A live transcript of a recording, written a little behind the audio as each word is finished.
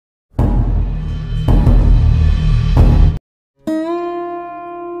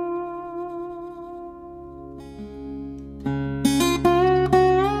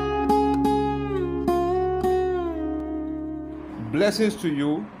blessings to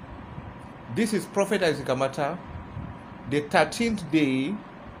you. This is Prophet Isaac Amata, the 13th day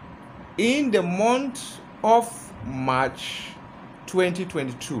in the month of March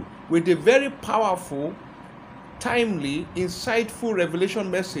 2022, with a very powerful, timely, insightful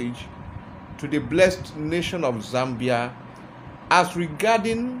revelation message to the blessed nation of Zambia as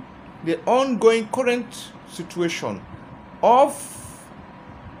regarding the ongoing current situation of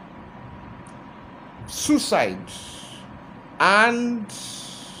suicide and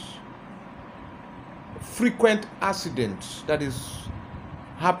frequent accidents that is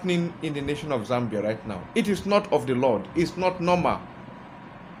happening in the nation of Zambia right now. It is not of the Lord. It's not normal.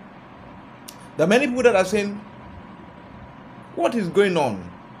 There are many people that are saying, what is going on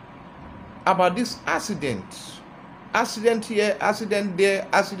about this accident? Accident here, accident there,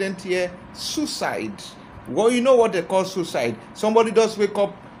 accident here, suicide. Well, you know what they call suicide. Somebody does wake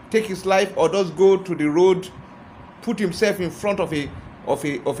up, take his life, or does go to the road, put himself in front of a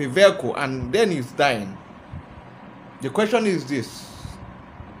vehicle, and then he's dying. The question is this: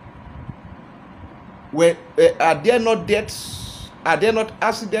 are there not deaths? Are there not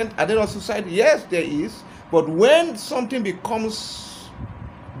accidents? Are there not suicide? Yes, there is. But when something becomes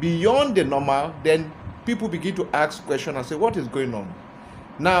beyond the normal, then people begin to ask questions and say, what is going on?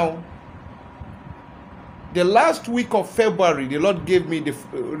 Now, the last week of February, the Lord gave me the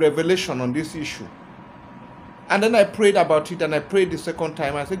revelation on this issue. And then I prayed about it, and I prayed the second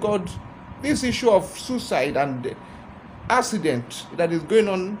time. I said, God, this issue of suicide and accident that is going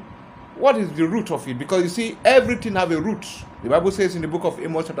on, what is the root of it? Because you see, everything have a root. The Bible says in the book of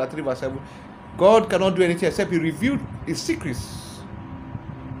Amos chapter 3 verse 7, God cannot do anything except he revealed his secrets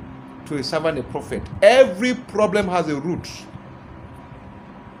to his servant, a prophet. Every problem has a root.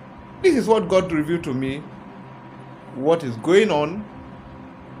 This is what God revealed to me, what is going on,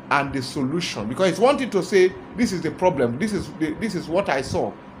 and the solution. Because it's wanting to say, this is the problem, this is what I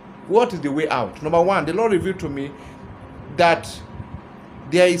saw. What is the way out? Number one, the Lord revealed to me that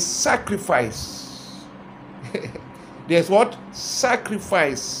there is sacrifice. There's what?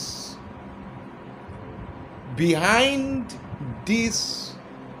 Sacrifice behind these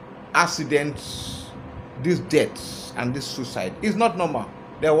accidents, these deaths, and this suicide. It's not normal.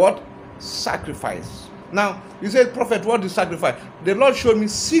 They're what? Sacrifice. Now, you said, Prophet, what is sacrifice? The Lord showed me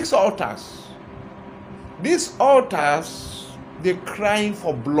 6 altars. These altars, they're crying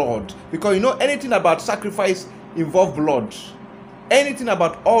for blood. Because you know, anything about sacrifice involves blood. Anything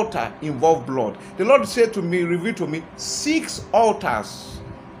about altar involves blood. The Lord said to me, revealed to me, 6 altars.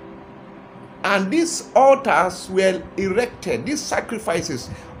 And these altars were erected. These sacrifices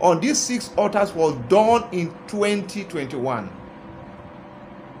on these 6 altars was done in 2021.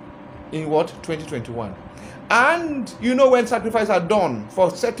 In what? 2021. And you know, when sacrifices are done for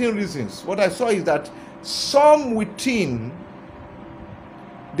certain reasons, what I saw is that some within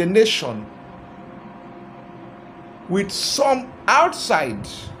the nation with some outside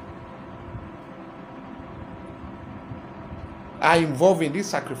are involved in this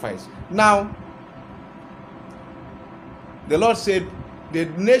sacrifice. Now, the Lord said the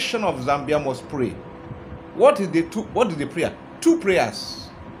nation of Zambia must pray. What is the prayer? 2 prayers.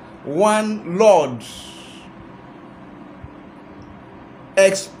 One, Lord,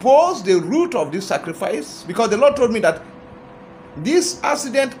 expose the root of this sacrifice, because the Lord told me that this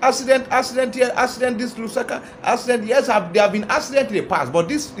accident here, accident, this Lusaka, accident, yes, there have been accidents in the past, but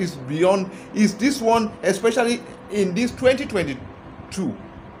this is beyond, is this one, especially in this 2022,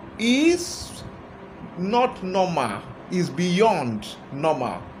 is not normal, is beyond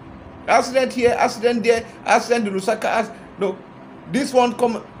normal. Accident here, accident there, accident in Lusaka, no, this one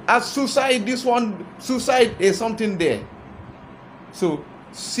come as suicide, this one, suicide is something there. So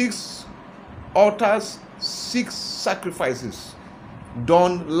 6 altars, 6 sacrifices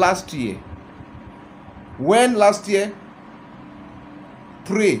done last year. When last year?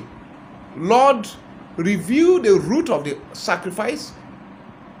 Pray, Lord, reveal the root of the sacrifice,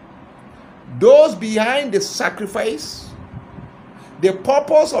 those behind the sacrifice, the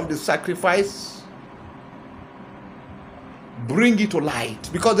purpose of the sacrifice, bring it to light.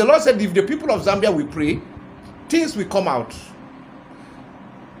 Because the Lord said, if the people of Zambia will pray, things will come out.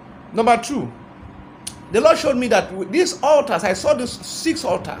 Number 2, the Lord showed me that with these altars, I saw these 6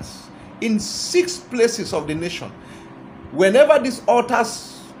 altars in 6 places of the nation. Whenever these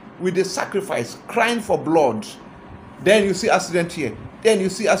altars with the sacrifice crying for blood, then you see accident here, then you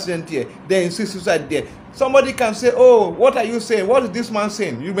see accident here, then you see suicide there. Somebody can say, oh, what are you saying? What is this man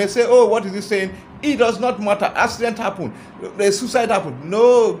saying? You may say, oh, what is he saying? It does not matter. Accident happened. The suicide happened.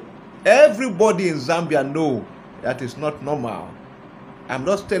 No. Everybody in Zambia know that is not normal. I'm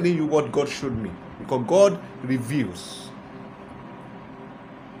just telling you what God showed me, because God reveals.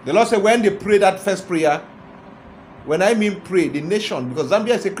 The Lord said when they pray that first prayer, when I mean pray, the nation, because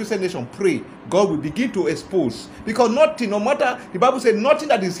Zambia is a Christian nation, pray, God will begin to expose. Because nothing, no matter, the Bible said nothing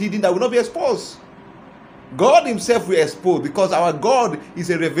that is hidden that will not be exposed. God himself will expose, because our God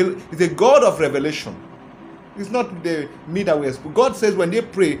is a God of revelation. It's not the me that will expose. God says when they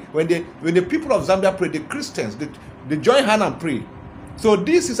pray, when the people of Zambia pray, the Christians, they join hand and pray. So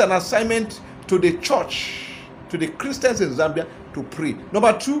this is an assignment to the church, to the Christians in Zambia, to pray.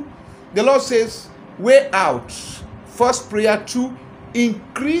 Number 2, the Lord says, way out. First prayer, 2,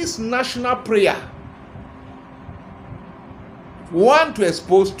 increase national prayer. 1, to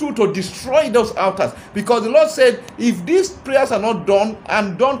expose, 2, to destroy those altars. Because the Lord said, if these prayers are not done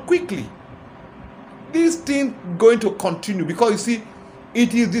and done quickly, this thing going to continue. Because you see,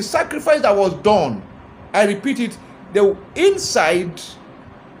 it is the sacrifice that was done. I repeat it, the inside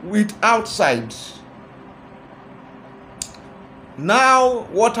with outside. Now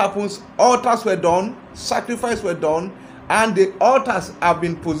what happens? Altars were done, sacrifice were done, and the altars have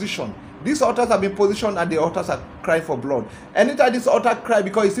been positioned. These altars have been positioned and the altars are crying for blood. Anytime this altar cry,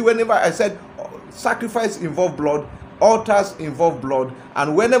 because you see, whenever I said sacrifice involve blood, altars involve blood,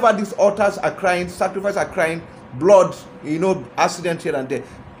 and whenever these altars are crying, sacrifice are crying, blood, accident here and there.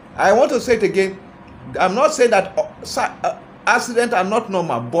 I want to say it again. I'm not saying that accidents are not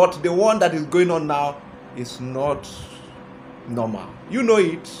normal, but the one that is going on now is not normal. You know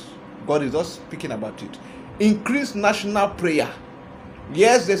it. God is just speaking about it. Increase national prayer.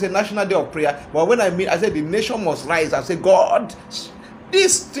 Yes, there's a national day of prayer, but when I said the nation must rise and say, God,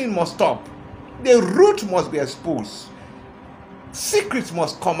 this thing must stop. The root must be exposed. Secrets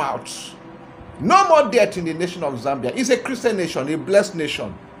must come out. No more death in the nation of Zambia. It's a Christian nation, a blessed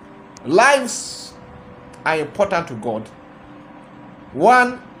nation. Lives are important to God.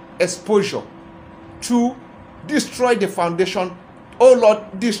 1, exposure. 2, destroy the foundation. Oh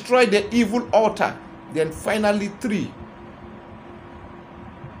Lord, destroy the evil altar. Then finally 3,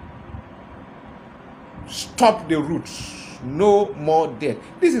 stop the roots. No more death.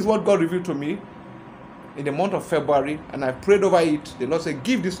 This is what God revealed to me in the month of February, and I prayed over it. The Lord said,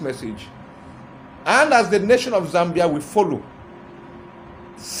 give this message. And as the nation of Zambia will follow,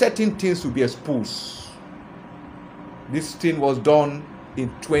 certain things will be exposed. This thing was done in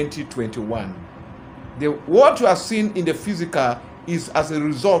 2021. What you are seeing in the physical is as a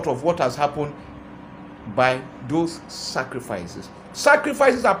result of what has happened by those sacrifices.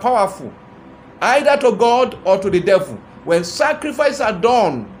 Sacrifices are powerful, either to God or to the devil. When sacrifices are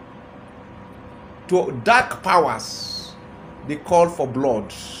done to dark powers, they call for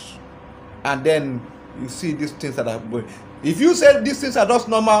blood. And then you see these things that are going. If you say these things are just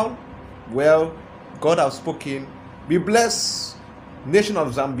normal, well, God has spoken. Be blessed, nation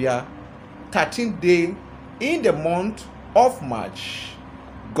of Zambia. 13th day in the month of March,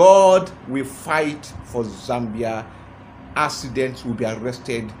 God will fight for Zambia. Accidents will be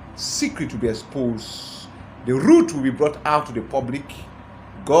arrested. Secret will be exposed. The root will be brought out to the public.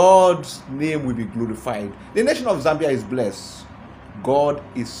 God's name will be glorified. The nation of Zambia is blessed. God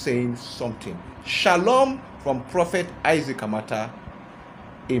is saying something. Shalom from Prophet Isaac Amata.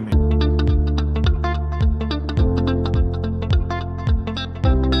 Amen.